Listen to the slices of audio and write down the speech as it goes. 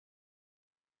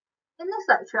In this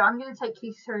lecture, I'm going to take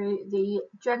you through the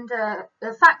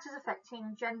factors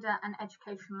affecting gender and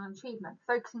educational achievement,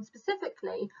 focusing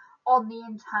specifically on the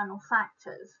internal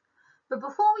factors. But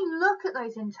before we look at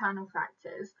those internal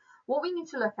factors, what we need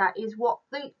to look at is what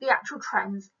the actual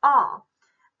trends are.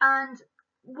 And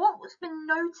what's been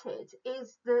noted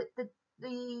is that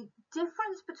the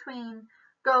difference between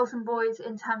girls and boys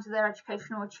in terms of their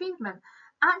educational achievement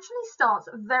actually starts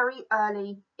very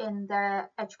early in their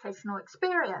educational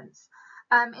experience.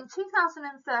 In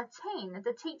 2013,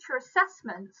 the teacher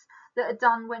assessments that are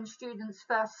done when students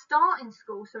first start in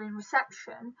school, so in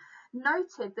reception,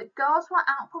 noted that girls were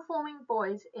outperforming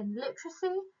boys in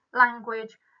literacy,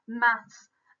 language, maths,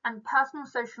 and personal,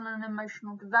 social, and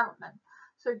emotional development.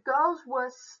 So girls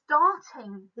were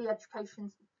starting the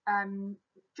education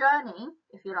journey,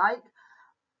 if you like,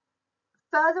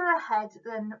 further ahead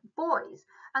than boys,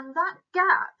 and that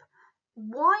gap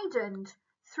widened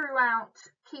throughout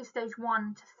Key Stage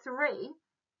 1 to 3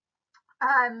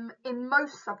 in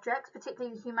most subjects,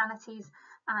 particularly humanities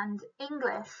and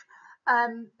English,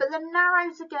 but then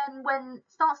narrows again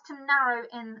starts to narrow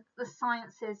in the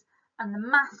sciences and the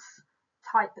maths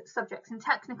type subjects and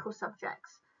technical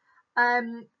subjects.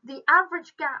 The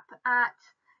average gap at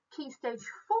Key Stage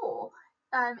 4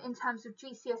 in terms of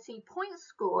GCSE point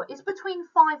score is between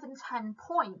 5 and 10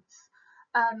 points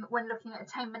when looking at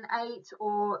attainment 8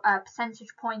 or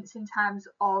percentage points in terms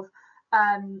of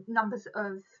numbers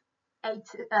of 8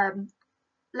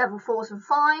 level 4s and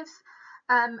 5s.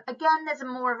 Again, there's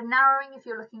more of a narrowing if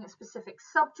you're looking at specific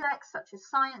subjects such as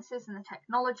sciences and the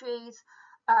technologies,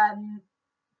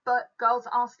 but girls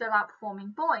are still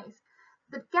outperforming boys.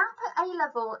 The gap at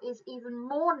A-level is even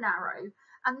more narrow,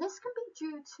 and this can be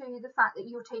due to the fact that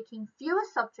you're taking fewer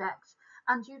subjects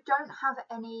and you don't have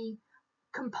any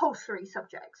compulsory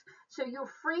subjects. So you're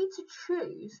free to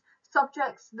choose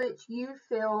subjects that you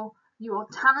feel you're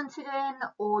talented in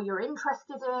or you're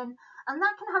interested in, and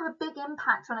that can have a big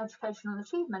impact on educational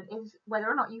achievement, is whether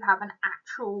or not you have an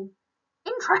actual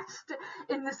interest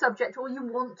in the subject or you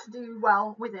want to do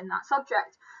well within that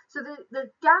subject. So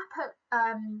the gap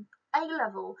at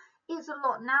A-level is a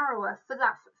lot narrower for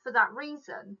that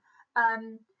reason,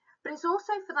 but it's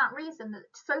also for that reason that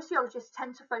sociologists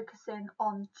tend to focus in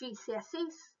on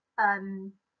GCSEs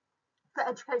for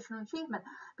educational achievement,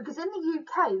 because in the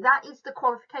UK that is the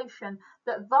qualification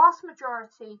that vast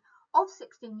majority of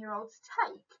 16-year-olds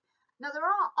take. Now there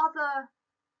are other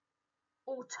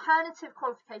alternative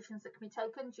qualifications that can be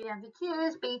taken,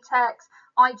 GMVQs, BTECs,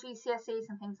 IGCSEs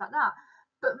and things like that,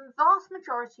 but the vast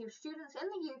majority of students in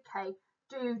the UK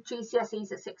do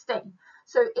GCSEs at 16.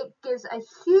 So it gives a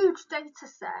huge data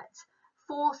set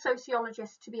for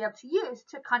sociologists to be able to use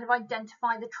to kind of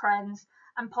identify the trends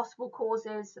and possible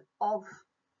causes of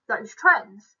those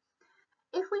trends.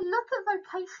 If we look at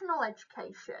vocational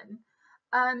education,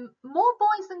 more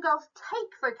boys than girls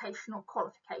take vocational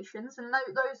qualifications, and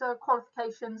those are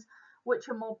qualifications which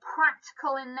are more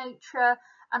practical in nature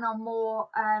and are more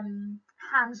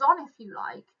hands-on, if you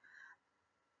like.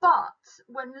 But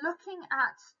when looking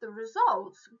at the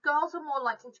results, girls are more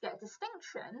likely to get a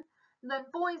distinction than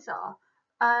boys are.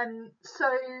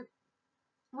 So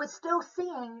we're still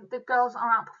seeing that girls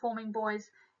are outperforming boys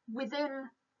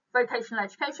within vocational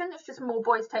education. It's just more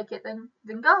boys take it than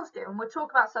girls do, and we'll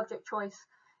talk about subject choice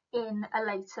in a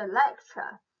later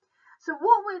lecture. So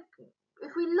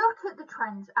if we look at the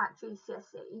trends at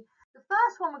GCSE, the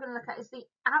first one we're going to look at is the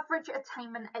average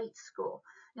attainment 8 score.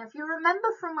 Now, if you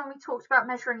remember from when we talked about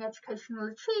measuring educational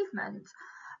achievement,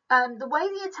 the way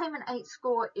the attainment 8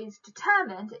 score is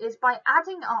determined is by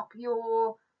adding up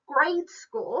your grade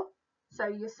score, so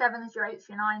your 7s, your 8s,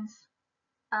 your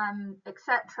 9s,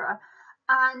 etc.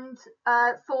 And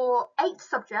for 8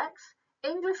 subjects,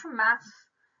 English and maths,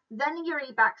 then your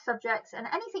EBAC subjects, and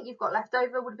anything you've got left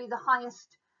over would be the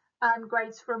highest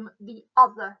grades from the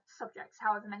other subjects,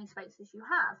 however many spaces you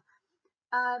have.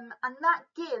 And that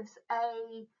gives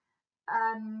a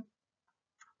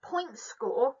point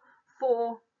score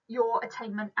for your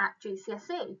attainment at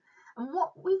GCSE. And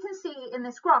what we can see in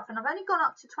this graph, and I've only gone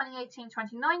up to 2018,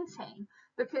 2019,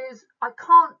 because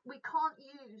we can't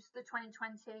use the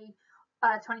 2020,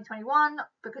 2021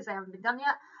 because they haven't been done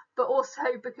yet, but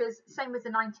also because same with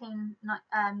the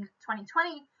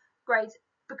 2020 grades,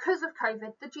 because of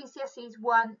COVID, the GCSEs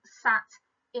weren't sat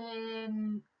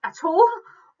in at all,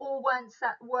 or weren't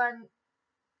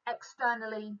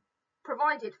externally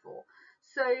provided for.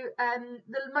 So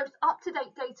the most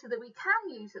up-to-date data that we can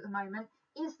use at the moment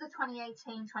is the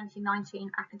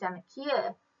 2018-2019 academic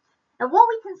year. Now, what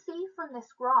we can see from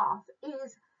this graph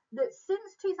is that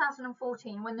since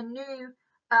 2014, when the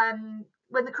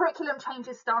curriculum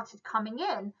changes started coming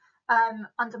in,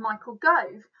 under Michael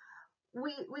Gove,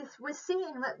 we're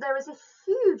seeing that there is a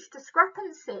huge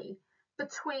discrepancy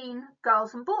between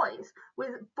girls and boys,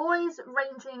 with boys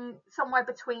ranging somewhere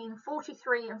between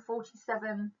 43 and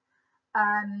 47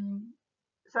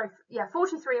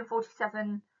 43 and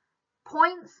 47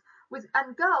 points,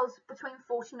 and girls between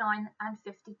 49 and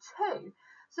 52.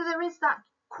 So there is that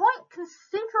quite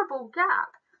considerable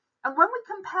gap. And when we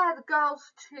compare the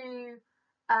girls to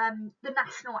the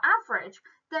national average,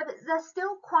 they're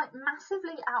still quite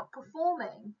massively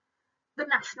outperforming the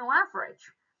national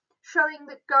average, showing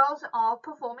that girls are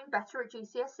performing better at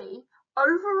GCSE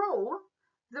overall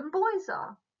than boys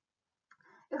are.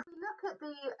 If we look at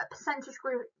the percentage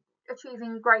group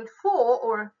achieving grade 4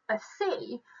 or a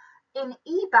C in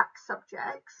EBAC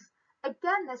subjects,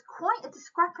 again there's quite a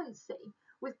discrepancy,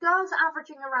 with girls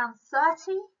averaging around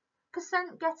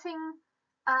 30% getting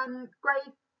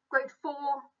grade 4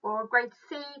 or grade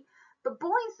C, but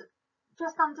boys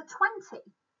just under 20.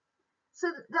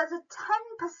 So there's a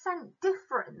 10%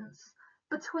 difference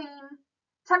between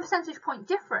 10 percentage point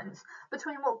difference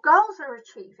between what girls are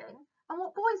achieving and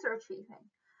what boys are achieving.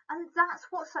 And that's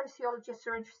what sociologists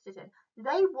are interested in.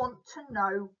 They want to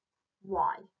know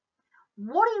why.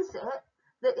 What is it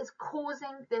that is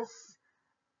causing this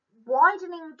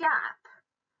widening gap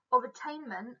of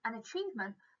attainment and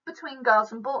achievement between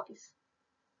girls and boys?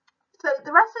 So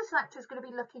the rest of this lecture is going to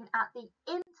be looking at the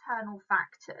internal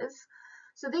factors.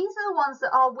 So these are the ones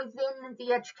that are within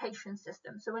the education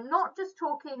system. So we're not just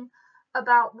talking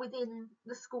about within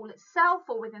the school itself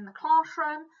or within the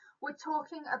classroom. We're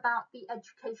talking about the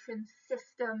education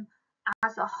system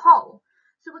as a whole.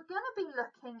 So we're going to be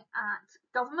looking at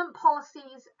government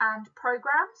policies and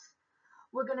programs.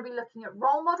 We're going to be looking at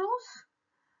role models,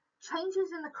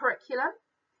 changes in the curriculum,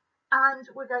 and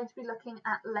we're going to be looking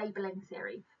at labelling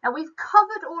theory. Now, we've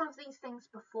covered all of these things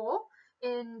before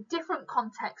in different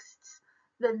contexts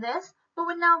than this, but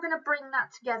we're now going to bring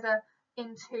that together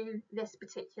into this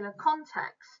particular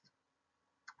context.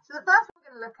 So the first one we're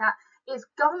going to look at is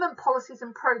government policies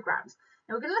and programs.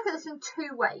 Now, we're going to look at this in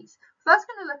two ways. First,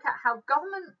 we're going to look at how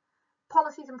government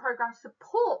policies and programs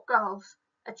support girls'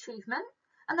 achievement,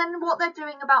 and then what they're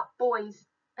doing about boys'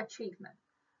 achievement.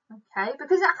 Okay,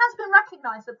 because it has been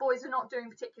recognised that boys are not doing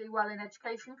particularly well in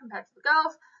education compared to the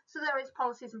girls, so there is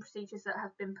policies and procedures that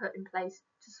have been put in place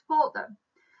to support them.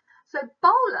 So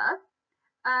Bowler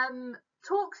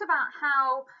talks about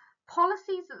how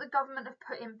policies that the government have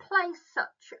put in place,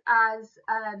 such as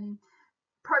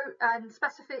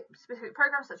specific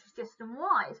programs such as GIST and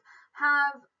WISE,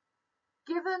 have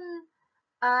given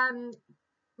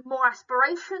more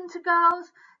aspiration to girls.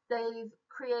 They've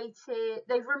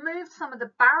removed some of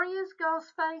the barriers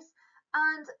girls face,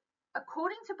 and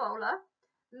according to Bowler,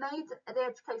 made the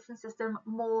education system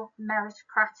more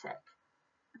meritocratic.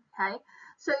 Okay,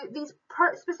 so these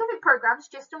specific programs,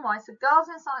 GIST and WISE, so girls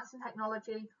in science and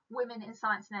technology, women in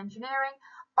science and engineering,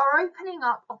 are opening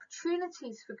up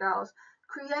opportunities for girls,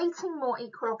 creating more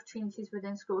equal opportunities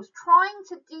within schools, trying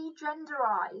to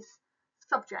de-genderize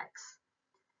subjects.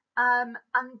 And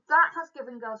that has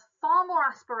given girls far more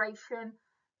aspiration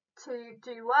to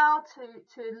do well,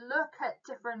 to look at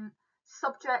different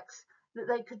subjects that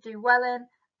they could do well in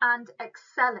and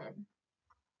excel in.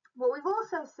 What we've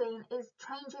also seen is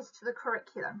changes to the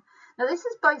curriculum. Now, this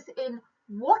is both in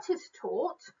what is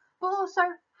taught, but also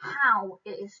how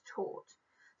it is taught.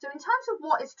 So in terms of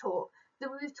what is taught,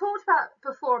 we've talked about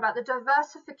before about the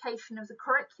diversification of the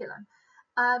curriculum.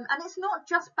 And it's not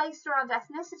just based around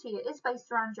ethnicity, it is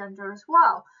based around gender as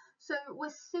well. So we're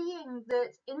seeing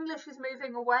that English is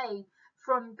moving away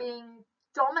from being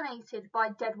dominated by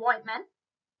dead white men,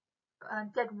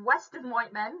 dead Western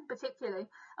white men particularly,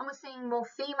 and we're seeing more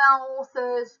female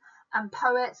authors and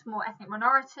poets, more ethnic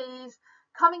minorities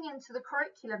coming into the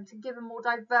curriculum to give a more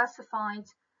diversified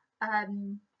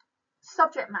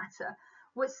subject matter.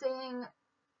 We're seeing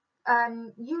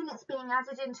units being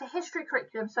added into history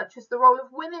curriculum, such as the role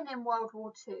of women in World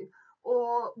War II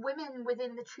or women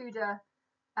within the Tudor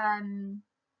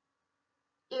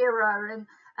era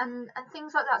and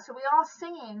things like that. So we are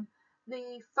seeing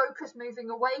the focus moving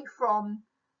away from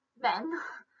men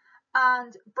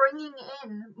and bringing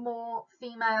in more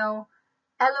female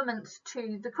elements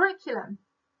to the curriculum.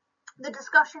 The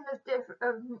discussion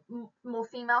of more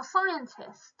female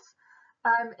scientists.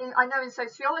 I know in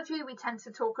sociology we tend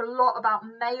to talk a lot about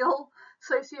male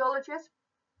sociologists,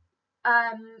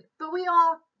 but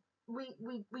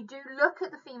we do look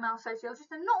at the female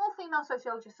sociologists, and not all female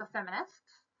sociologists are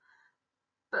feminists,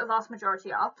 but a vast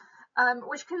majority are,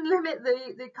 which can limit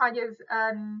the kind of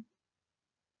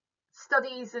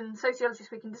studies and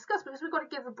sociologists we can discuss, because we've got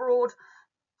to give a broad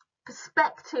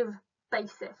perspective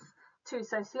basis to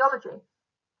sociology.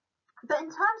 But in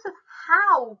terms of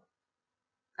how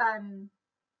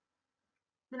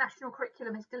the national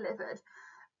curriculum is delivered,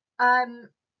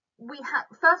 we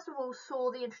first of all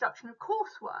saw the introduction of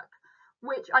coursework,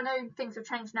 which I know things have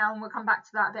changed now and we'll come back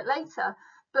to that a bit later,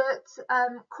 but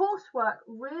coursework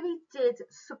really did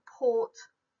support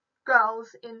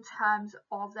girls in terms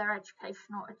of their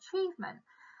educational achievement.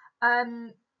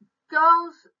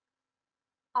 Girls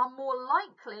are more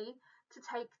likely to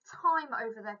take time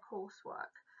over their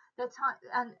coursework,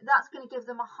 and that's going to give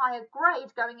them a higher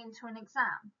grade going into an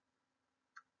exam.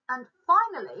 And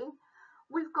finally,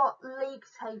 we've got league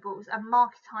tables and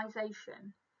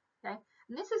marketisation. Okay,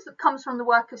 and this comes from the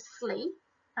work of Slee,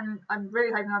 and I'm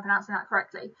really hoping I'm pronouncing that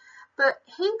correctly. But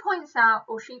he points out,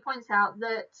 or she points out,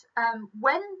 that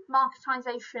when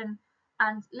marketisation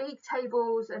and league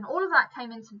tables and all of that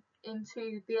came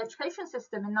into the education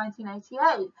system in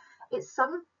 1988, it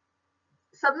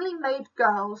suddenly made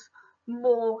girls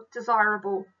more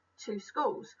desirable to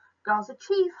schools. Girls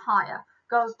achieve higher.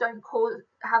 Girls don't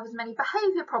have as many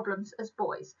behaviour problems as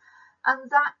boys.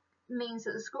 And that means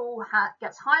that the school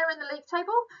gets higher in the league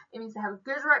table. It means they have a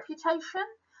good reputation,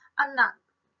 and that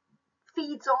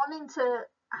feeds on into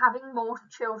having more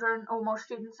children or more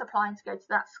students applying to go to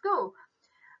that school.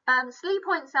 Slee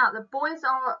points out that boys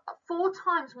are 4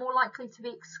 times more likely to be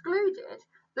excluded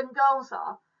than girls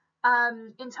are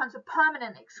in terms of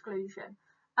permanent exclusion.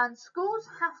 And schools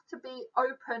have to be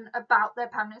open about their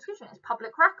permanent exclusion. It's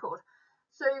public record.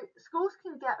 So schools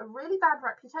can get a really bad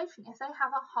reputation if they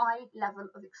have a high level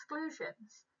of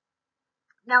exclusions.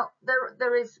 Now,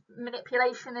 there is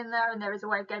manipulation in there, and there is a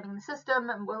way of gaming the system,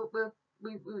 and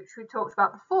which we talked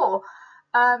about before.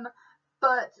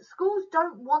 But schools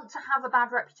don't want to have a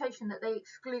bad reputation, that they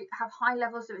have high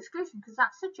levels of exclusion, because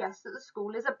that suggests that the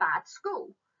school is a bad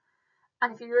school.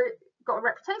 And if you've got a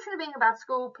reputation of being a bad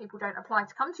school, people don't apply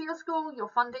to come to your school, your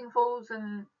funding falls,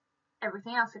 and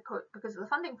everything else because of the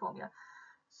funding formula.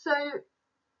 So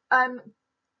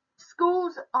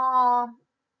schools are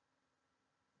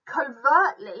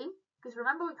covertly, because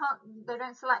remember they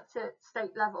don't select at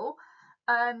state level,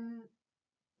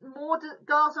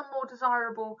 girls are more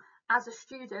desirable as a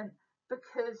student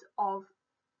because of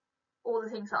all the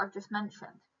things that I've just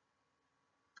mentioned.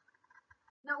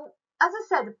 Now, as I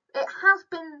said, it has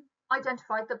been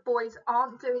identified that boys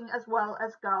aren't doing as well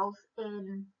as girls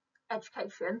in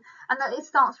education, and that it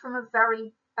starts from a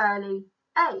very early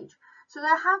age. So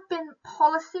there have been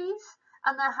policies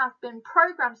and there have been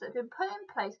programs that have been put in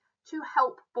place to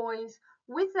help boys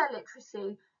with their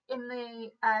literacy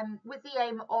with the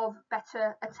aim of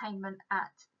better attainment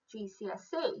at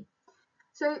GCSE.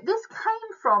 So this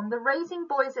came from the Raising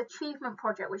Boys Achievement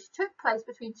Project, which took place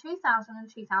between 2000 and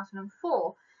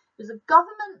 2004. It was a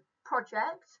government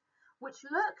project which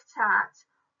looked at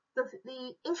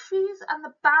the issues and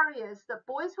the barriers that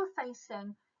boys were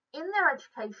facing in their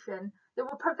education that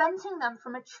were preventing them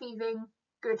from achieving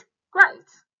good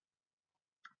grades.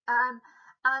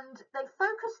 And they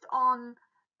focused on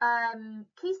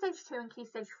Key Stage 2 and Key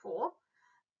Stage 4,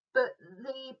 but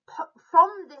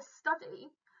from this study,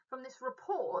 from this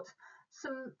report,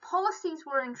 some policies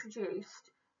were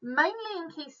introduced, mainly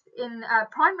in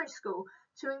primary school,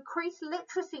 to increase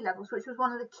literacy levels, which was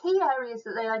one of the key areas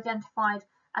that they identified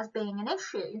as being an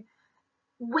issue,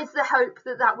 with the hope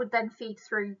that that would then feed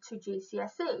through to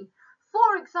GCSE.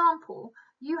 For example,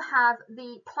 you have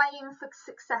the Playing for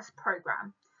Success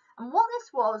program. And what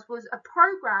this was a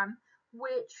program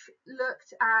which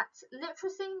looked at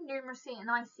literacy, numeracy and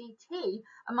ICT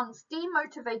amongst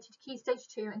demotivated Key Stage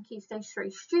 2 and Key Stage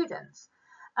 3 students.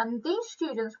 And these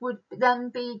students would then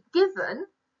be given,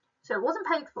 so it wasn't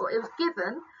paid for, it was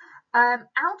given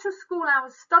out of school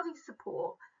hours study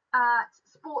support at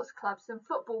sports clubs and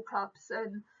football clubs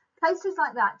and places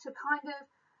like that, to kind of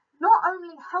not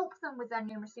only help them with their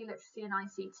numeracy, literacy and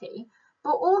ICT,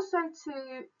 but also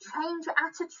to change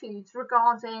attitudes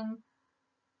regarding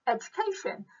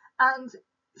education and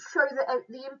show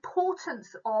the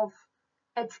importance of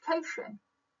education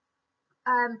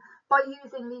by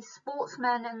using these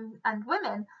sportsmen and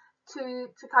women to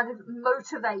kind of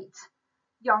motivate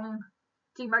young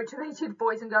demotivated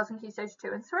boys and girls in Key Stage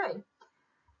 2 and 3.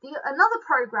 Another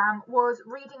programme was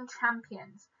Reading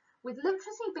Champions, with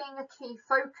literacy being a key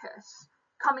focus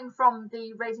coming from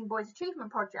the Raising Boys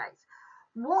Achievement Project.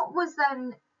 What was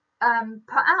then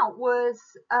put out were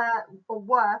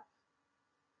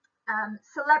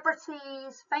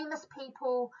celebrities, famous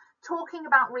people talking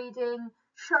about reading,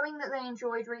 showing that they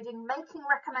enjoyed reading, making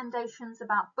recommendations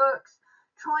about books,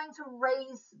 trying to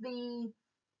raise the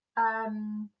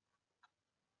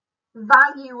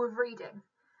value of reading.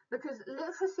 because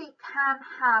literacy can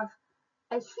have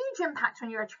a huge impact on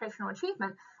your educational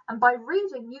achievement, and by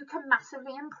reading you can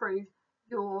massively improve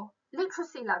your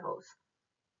literacy levels.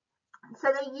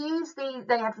 So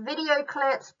they have video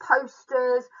clips,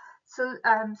 posters,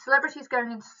 celebrities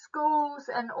going into schools,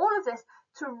 and all of this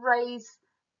to raise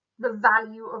the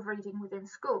value of reading within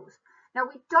schools. Now,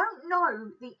 we don't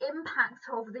know the impact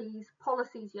of these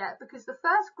policies yet, because the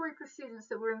first group of students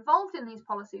that were involved in these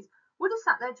policies would have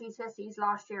sat their GCSEs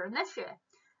last year and this year.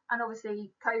 And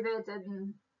obviously COVID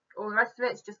and all the rest of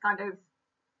it's just kind of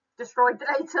destroyed the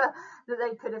data that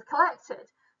they could have collected.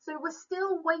 So we're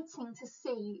still waiting to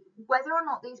see whether or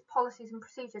not these policies and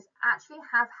procedures actually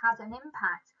have had an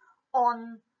impact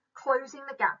on closing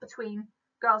the gap between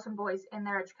girls and boys in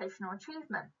their educational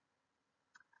achievement.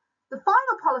 The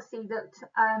final policy that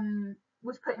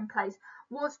was put in place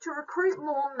was to recruit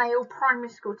more male primary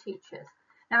school teachers.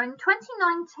 Now, in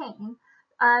 2019,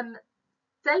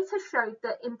 data showed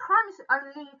that in primary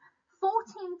only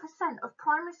 14% of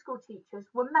primary school teachers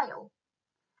were male.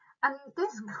 And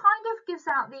this kind of gives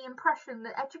out the impression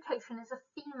that education is a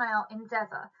female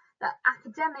endeavour, that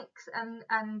academics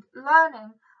and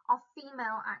learning are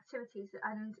female activities,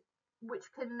 and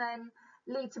which can then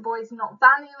lead to boys not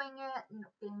valuing it,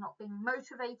 not being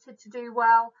motivated to do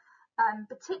well,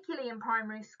 particularly in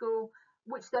primary school,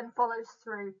 which then follows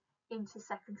through into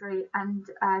secondary and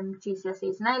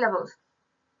GCSEs and A-Levels.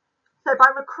 So by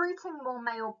recruiting more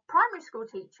male primary school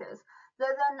teachers,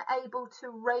 they're then able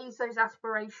to raise those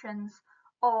aspirations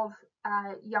of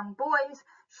young boys,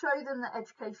 show them that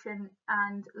education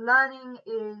and learning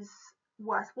is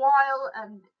worthwhile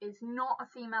and is not a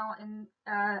female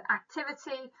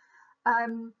activity.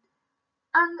 And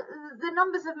the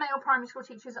numbers of male primary school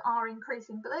teachers are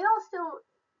increasing, but they are still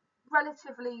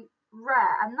relatively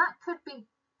rare, and that could be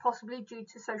possibly due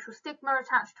to social stigma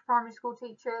attached to primary school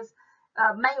teachers,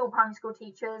 male primary school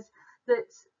teachers,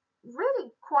 that's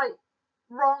really quite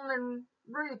wrong and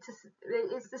rude.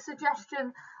 It's the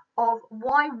suggestion of,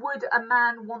 why would a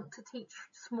man want to teach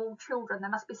small children? There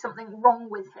must be something wrong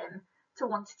with him to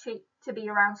want to be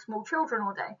around small children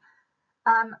all day.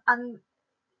 And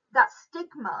that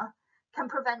stigma can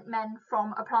prevent men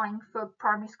from applying for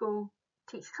primary school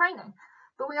teacher training.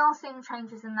 But we are seeing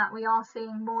changes in that. We are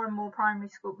seeing more and more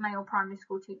male primary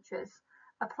school teachers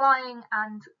applying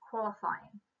and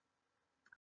qualifying.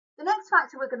 The next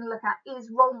factor we're going to look at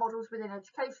is role models within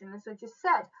education. As I just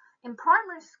said, in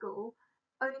primary school,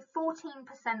 only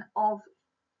 14% of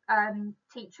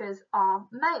teachers are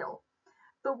male.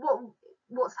 But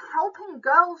what's helping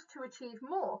girls to achieve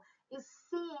more is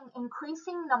seeing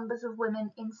increasing numbers of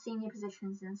women in senior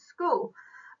positions in school.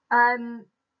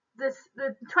 The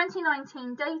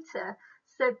 2019 data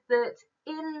said that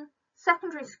in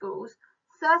secondary schools,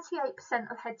 38%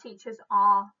 of head teachers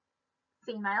are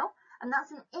female, and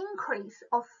that's an increase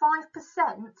of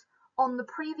 5% on the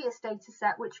previous data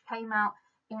set, which came out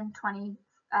in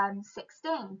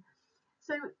 2016.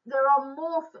 So there are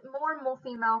more and more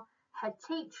female head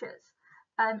teachers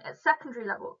at secondary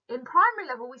level. In primary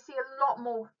level, we see a lot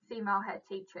more female head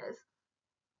teachers,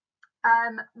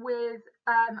 with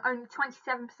only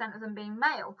 27% of them being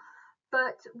male.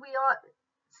 But we are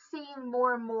seeing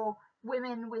more and more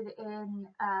women within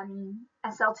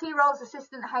SLT roles,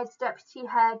 assistant heads, deputy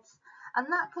heads, and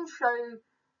that can show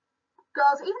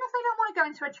girls, even if they don't want to go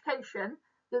into education,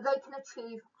 that they can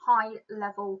achieve high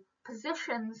level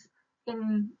positions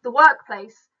in the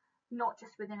workplace, not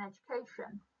just within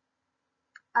education.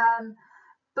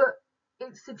 But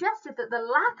it's suggested that the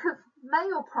lack of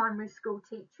male primary school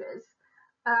teachers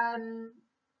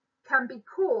can be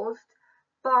caused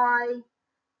by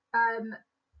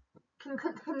can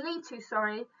lead to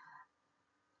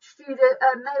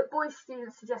boy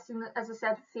students suggesting that, as I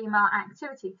said, female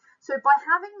activity. So by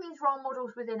having these role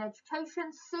models within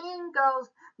education, seeing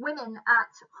women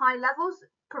at high levels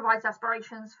provides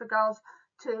aspirations for girls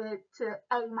to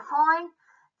aim high.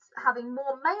 Having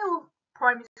more male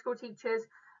primary school teachers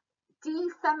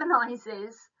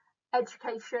defeminizes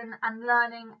education and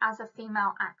learning as a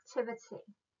female activity.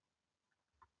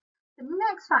 The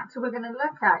next factor we're going to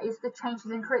look at is the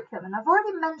changes in curriculum, and I've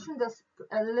already mentioned this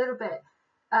a little bit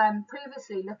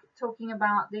previously, talking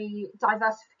about the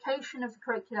diversification of the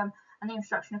curriculum and the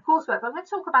introduction of coursework. But I'm going to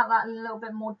talk about that in a little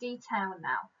bit more detail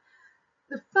now.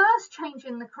 The first change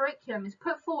in the curriculum is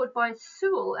put forward by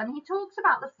Sewell, and he talks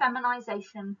about the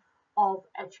feminization of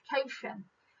education.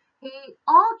 He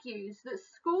argues that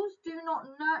schools do not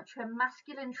nurture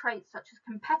masculine traits such as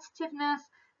competitiveness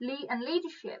and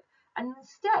leadership, and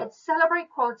instead celebrate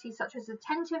qualities such as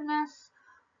attentiveness,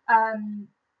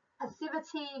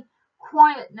 passivity,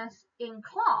 quietness in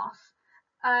class.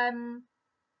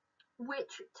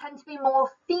 which tend to be more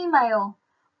female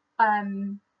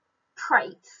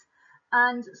traits.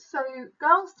 And so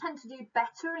girls tend to do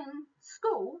better in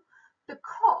school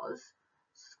because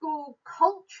school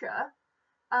culture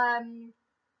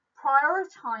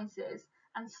prioritizes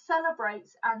and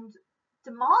celebrates and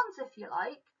demands, if you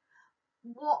like,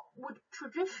 what would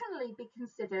traditionally be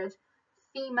considered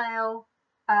female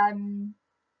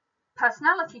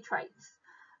personality traits.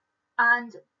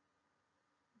 And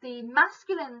the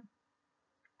masculine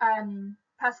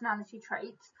personality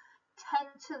traits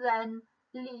tend to then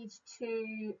lead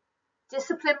to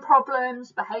discipline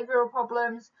problems, behavioural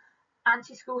problems,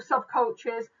 anti-school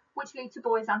subcultures, which lead to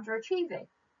boys underachieving.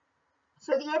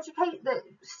 So that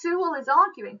Sewell is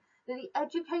arguing that the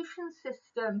education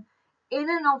system in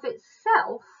and of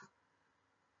itself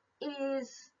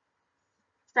is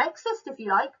sexist, if you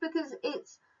like, because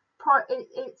it's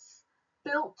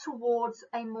built towards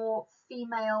a more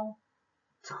female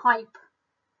type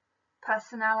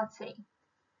personality.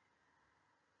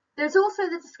 There's also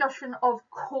the discussion of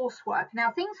coursework.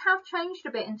 Now, things have changed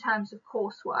a bit in terms of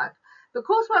coursework, but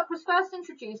coursework was first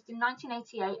introduced in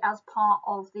 1988 as part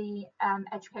of the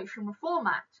Education Reform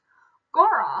Act.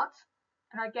 Gorard,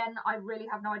 and again, I really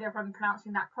have no idea if I'm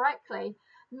pronouncing that correctly,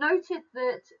 noted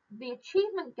that the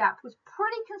achievement gap was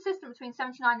pretty consistent between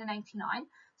 79 and 89,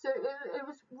 so it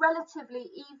was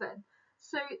relatively even.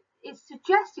 So it's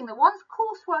suggesting that once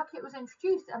coursework was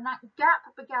introduced and that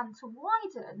gap began to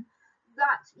widen,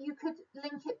 that you could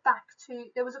link it back to,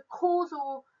 there was a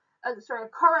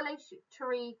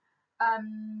correlatory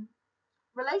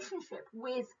relationship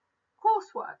with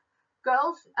coursework.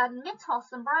 Girls, and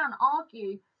Mittos and Brown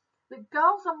argue that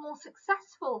girls are more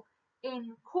successful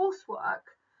in coursework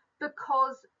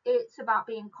because it's about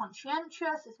being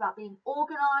conscientious, it's about being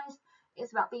organised,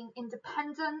 it's about being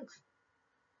independent,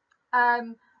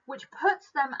 which puts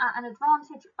them at an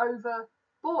advantage over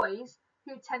boys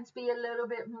who tend to be a little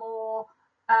bit more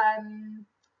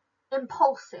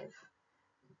impulsive,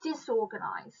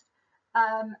 disorganised,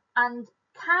 and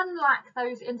can lack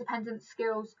those independent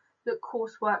skills that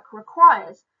coursework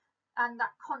requires, and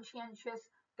that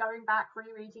conscientious going back,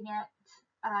 rereading it,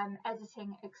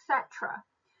 editing, etc.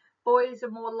 Boys are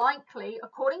more likely,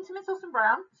 according to Mittos and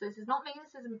Brown, so this is not me,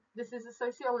 this is a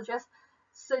sociologist,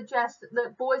 suggest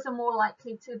that boys are more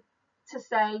likely to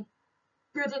say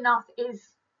good enough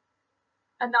is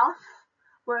enough,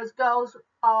 whereas girls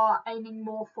are aiming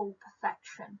more for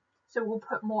perfection, so we'll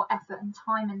put more effort and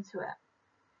time into it.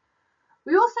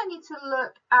 We also need to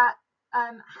look at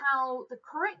how the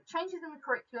changes in the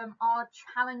curriculum are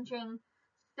challenging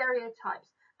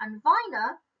stereotypes. And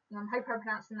Viner, and I hope I'm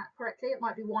pronouncing that correctly, it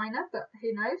might be Weiner, but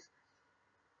who knows,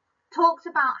 talks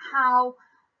about how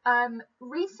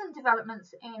recent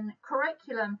developments in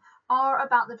curriculum are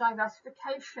about the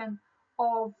diversification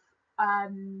of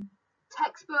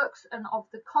textbooks and of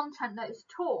the content that is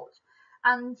taught,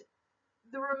 and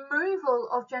the removal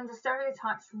of gender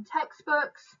stereotypes from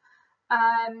textbooks,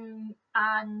 and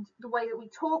the way that we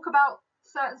talk about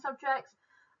certain subjects.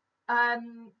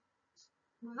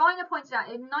 Viner pointed out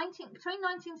between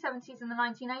 1970s and the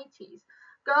 1980s,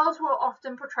 girls were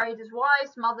often portrayed as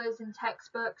wives, mothers in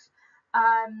textbooks.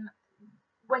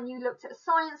 When you looked at a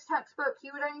science textbook,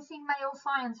 you would only see male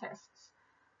scientists.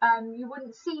 You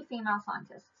wouldn't see female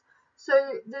scientists.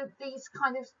 So these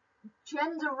kind of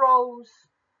gender roles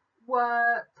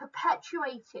were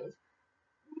perpetuated,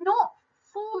 not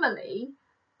formally,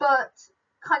 but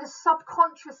kind of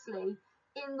subconsciously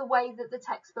in the way that the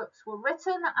textbooks were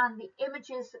written and the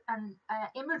images and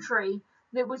imagery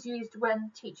that was used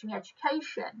when teaching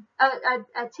education,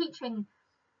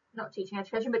 not teaching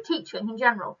education, but teaching in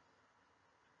general.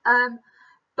 And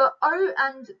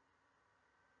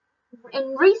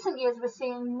in recent years, we're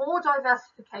seeing more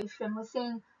diversification, we're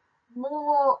seeing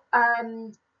more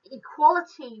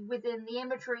equality within the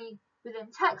imagery,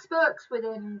 within textbooks,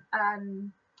 within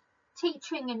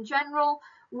teaching in general,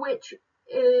 which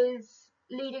is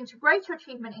leading to greater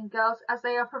achievement in girls as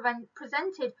they are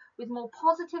presented with more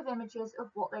positive images of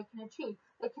what they can achieve.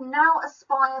 They can now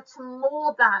aspire to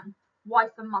more than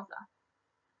wife and mother.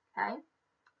 Okay.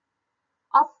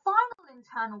 Our final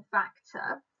internal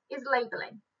factor is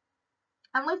labelling.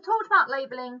 And we've talked about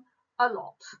labelling a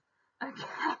lot.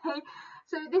 Okay.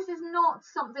 So this is not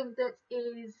something that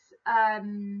is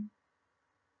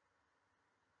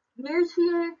new to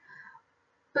you.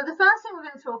 But the first thing we're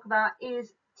going to talk about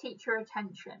is teacher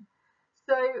attention.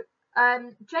 So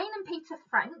Jane and Peter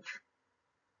French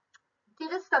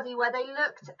did a study where they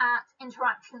looked at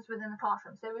interactions within the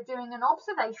classroom. So they were doing an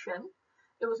observation.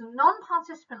 It was a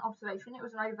non-participant observation. It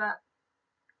was an overt,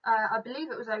 I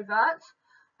believe it was overt,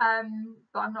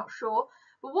 but I'm not sure,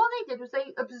 But what they did was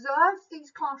they observed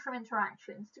these classroom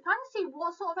interactions to kind of see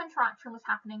what sort of interaction was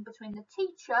happening between the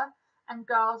teacher and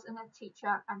girls and the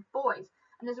teacher and boys.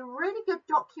 And there's a really good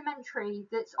documentary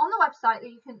that's on the website that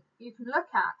you can look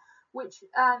at, which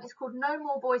is called No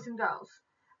More Boys and Girls.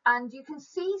 And you can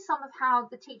see some of how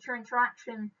the teacher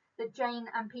interaction that Jane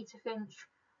and Peter Finch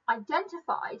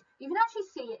identified, you can actually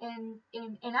see it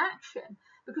in action.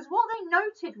 Because what they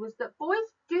noted was that boys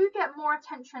do get more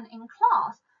attention in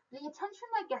class. The attention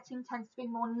they're getting tends to be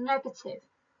more negative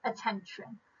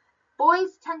attention.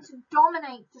 Boys tend to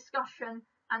dominate discussion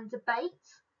and debate,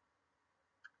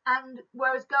 and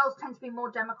whereas girls tend to be more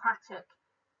democratic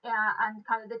and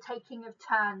kind of the taking of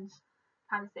turns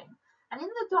kind of thing. And in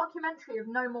the documentary of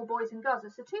No More Boys and Girls,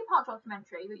 it's a two-part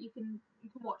documentary that you can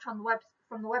watch on the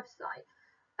from the website.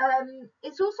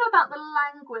 It's also about the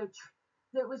language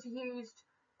that was used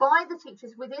by the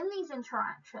teachers within these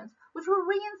interactions, which were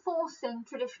reinforcing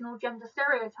traditional gender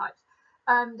stereotypes.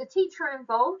 The teacher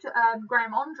involved,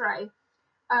 Graham Andre,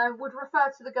 would refer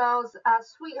to the girls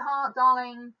as sweetheart,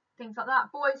 darling, things like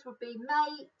that. Boys would be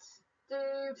mate,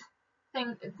 dude,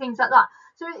 things like that.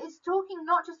 So it's talking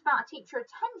not just about teacher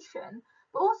attention,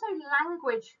 but also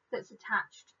language that's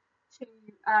attached to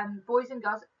boys and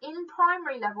girls in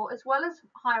primary level as well as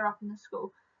higher up in the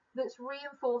school, that's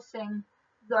reinforcing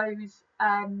those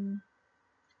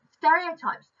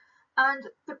stereotypes. And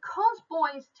because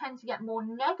boys tend to get more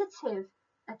negative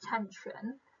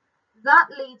attention, that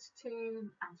leads to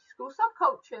anti-school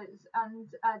subcultures and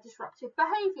disruptive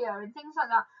behaviour and things like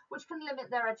that, which can limit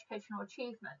their educational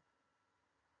achievement.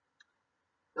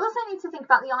 We also need to think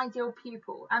about the ideal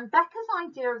pupil, and Becker's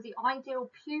idea of the ideal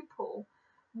pupil,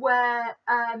 where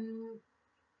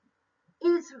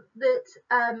is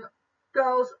that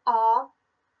girls are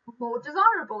more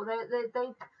desirable.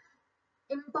 They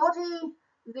embody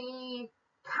the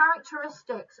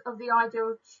characteristics of the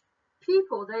ideal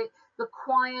pupil. The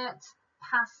quiet,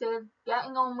 passive,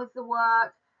 getting on with the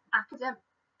work,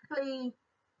 academically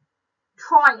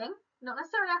trying, not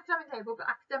necessarily academically able, but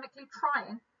academically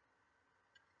trying,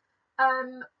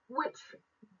 which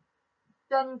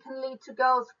then can lead to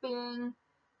girls being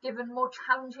given more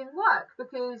challenging work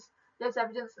because there's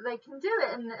evidence that they can do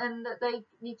it and that they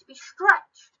need to be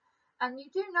stretched. And you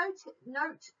do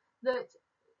note that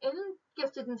in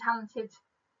gifted and talented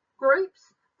groups,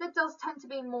 there does tend to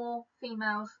be more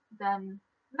females than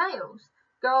males.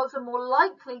 Girls are more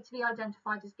likely to be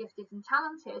identified as gifted and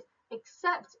talented,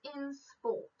 except in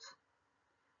sport.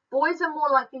 Boys are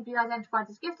more likely to be identified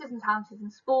as gifted and talented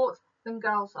in sport than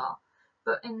girls are.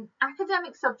 But in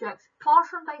academic subjects,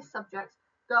 classroom-based subjects,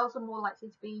 girls are more likely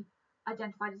to be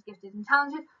identified as gifted and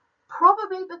talented,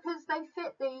 probably because they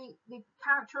fit the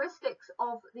characteristics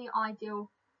of the ideal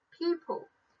pupil.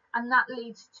 And that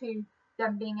leads to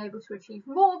them being able to achieve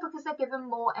more because they're given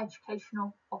more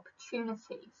educational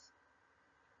opportunities.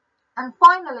 And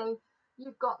finally,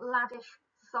 you've got laddish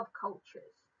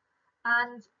subcultures.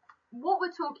 And what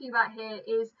we're talking about here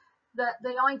is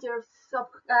the idea of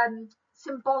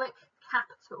symbolic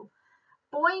capital.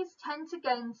 Boys tend to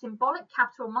gain symbolic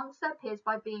capital amongst their peers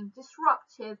by being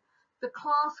disruptive, the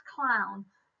class clown,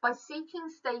 by seeking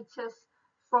status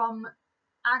from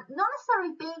not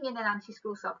necessarily being in an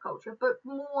anti-school subculture, but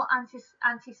more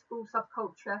anti-school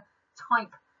subculture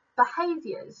type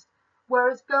behaviours,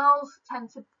 whereas girls tend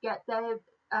to get their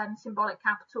symbolic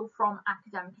capital from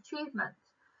academic achievement.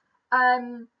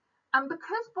 And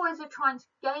because boys are trying to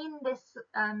gain this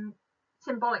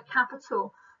symbolic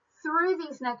capital through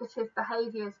these negative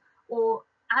behaviours or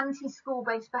anti-school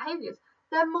based behaviours,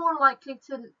 they're more likely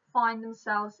to find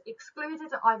themselves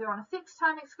excluded, either on a fixed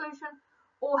term exclusion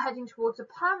or heading towards a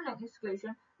permanent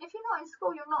exclusion. If you're not in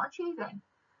school, you're not achieving.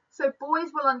 So boys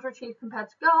will underachieve compared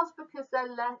to girls because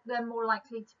they're more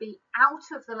likely to be out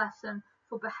of the lesson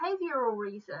for behavioural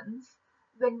reasons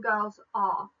than girls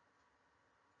are.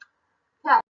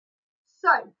 Okay,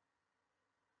 so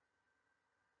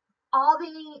are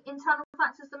the internal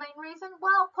factors the main reason?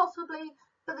 Well, possibly,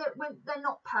 but they're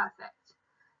not perfect.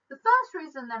 The first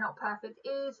reason they're not perfect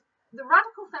is the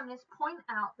radical feminists point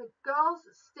out that girls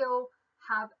still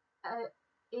have,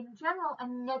 in general, a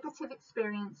negative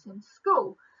experience in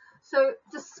school. So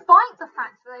despite the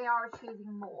fact that they are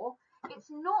achieving more, it's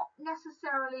not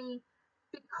necessarily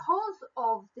because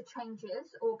of the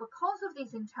changes or because of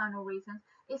these internal reasons,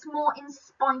 it's more in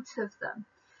spite of them.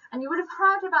 And you would have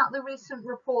heard about the recent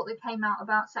report that came out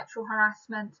about sexual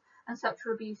harassment and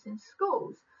sexual abuse in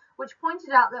schools, which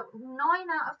pointed out that 9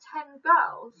 out of 10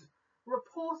 girls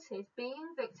reported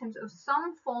being victims of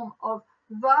some form of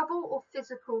verbal or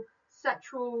physical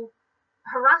sexual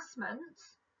harassment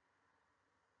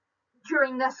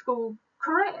during their school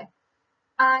career.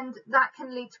 and that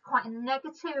can lead to quite a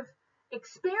negative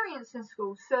experience in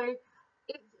school. So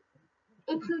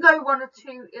it can go one or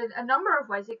two, in a number of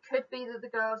ways. It could be that the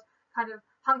girls kind of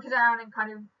hunker down and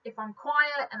kind of, if I'm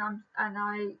quiet and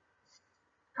I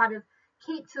kind of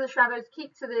keep to the shadows,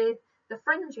 keep to the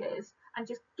fringes, and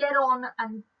just get on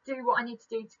and do what I need to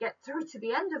do to get through to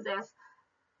the end of this,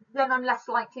 then I'm less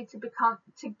likely to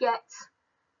get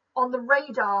on the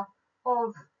radar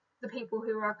of the people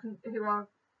who are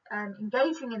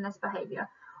engaging in this behaviour.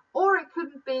 Or it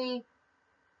could be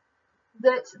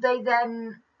that they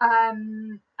then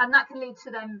and that can lead to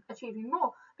them achieving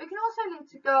more, but it can also lead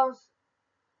to girls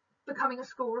becoming a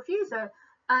school refuser.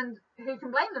 And who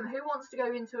can blame them? Who wants to go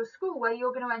into a school where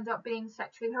you're going to end up being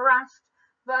sexually harassed,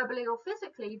 verbally or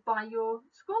physically, by your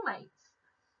schoolmates?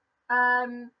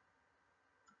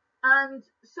 And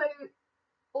so,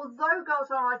 although girls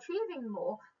are achieving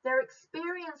more, their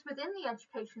experience within the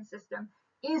education system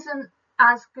isn't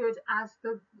as good as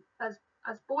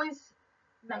boys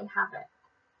may have it.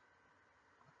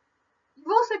 You've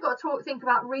also got to think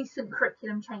about recent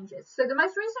curriculum changes. So the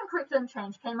most recent curriculum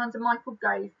change came under Michael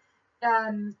Gove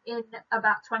in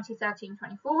about 2013,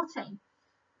 2014.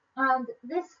 And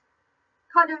this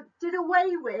kind of did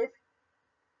away with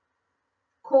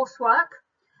coursework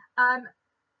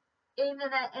in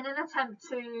an attempt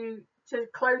to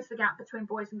close the gap between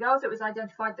boys and girls. It was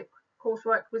identified that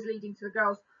coursework was leading to the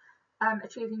girls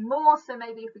achieving more. So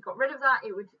maybe if we got rid of that,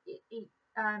 it would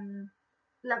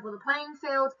level the playing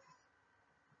field.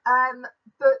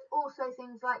 But also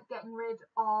things like getting rid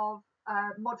of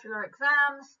modular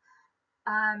exams,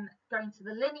 going to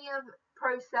the linear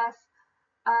process.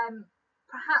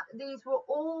 Perhaps these were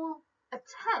all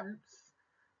attempts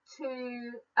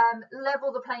to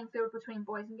level the playing field between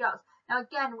boys and girls. Now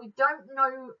again, we don't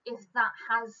know if that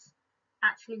has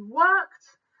actually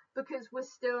worked, because we're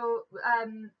still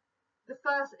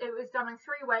it was done in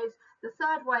 3 waves. The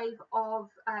third wave of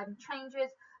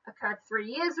changes occurred 3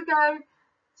 years ago.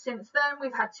 Since then,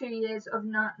 we've had 2 years of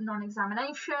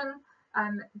non-examination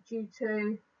due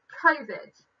to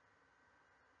COVID.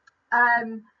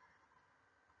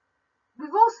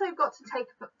 We've also got to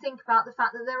think about the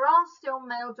fact that there are still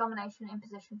male domination in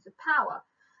positions of power.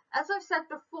 As I've said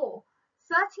before,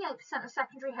 38% of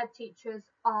secondary head teachers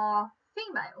are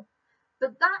female,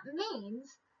 but that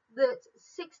means that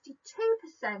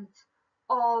 62%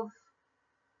 of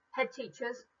head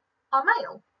teachers are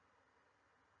male.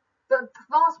 The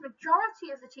vast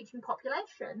majority of the teaching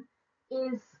population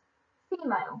is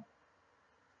female.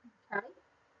 Okay,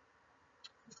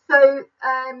 so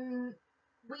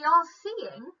we are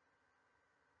seeing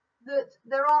that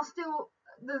there are still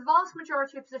the vast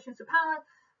majority of positions of power.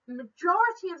 The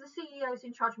majority of the CEOs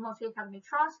in charge of multi-academy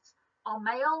trusts are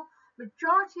male.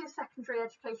 Majority of secondary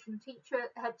education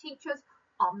head teachers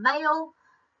are male.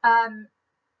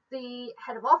 The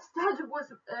head of Ofsted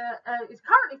is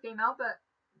currently female, but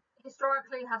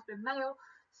historically has been male.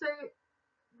 So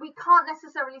we can't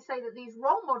necessarily say that these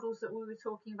role models that we were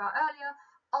talking about earlier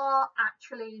are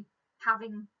actually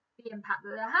having the impact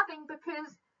that they're having,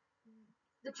 because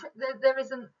there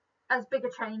isn't as big a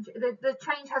change. The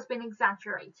change has been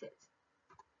exaggerated.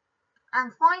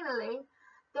 And finally,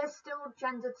 there's still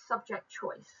gendered subject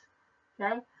choice.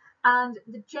 Okay, and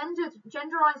the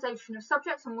genderization of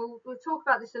subjects, and we'll talk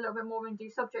about this a little bit more when we do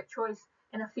subject choice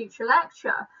in a future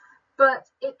lecture, but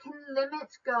it can limit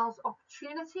girls'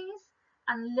 opportunities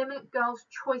and limit girls'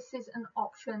 choices and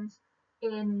options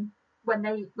when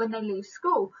they leave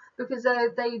school, because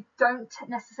they don't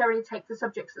necessarily take the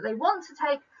subjects that they want to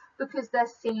take because they're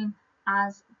seen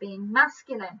as being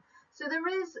masculine. So there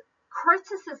is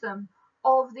criticism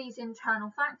of these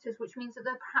internal factors, which means that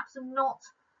they're perhaps not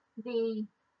the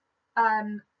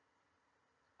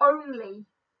only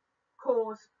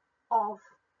cause of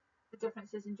the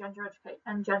differences in gender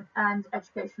education and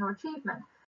educational achievement.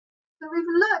 So we've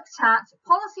looked at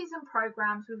policies and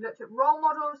programs, we've looked at role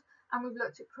models, and we've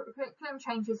looked at curriculum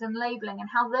changes and labelling and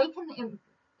how they can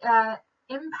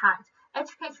impact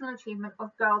educational achievement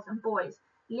of girls and boys,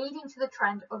 leading to the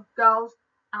trend of girls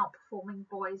outperforming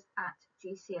boys at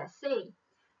GCSE.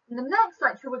 In the next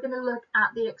lecture, we're going to look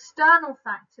at the external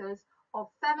factors of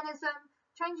feminism,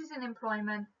 changes in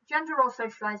employment, gender role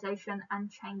socialisation,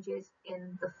 and changes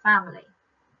in the family.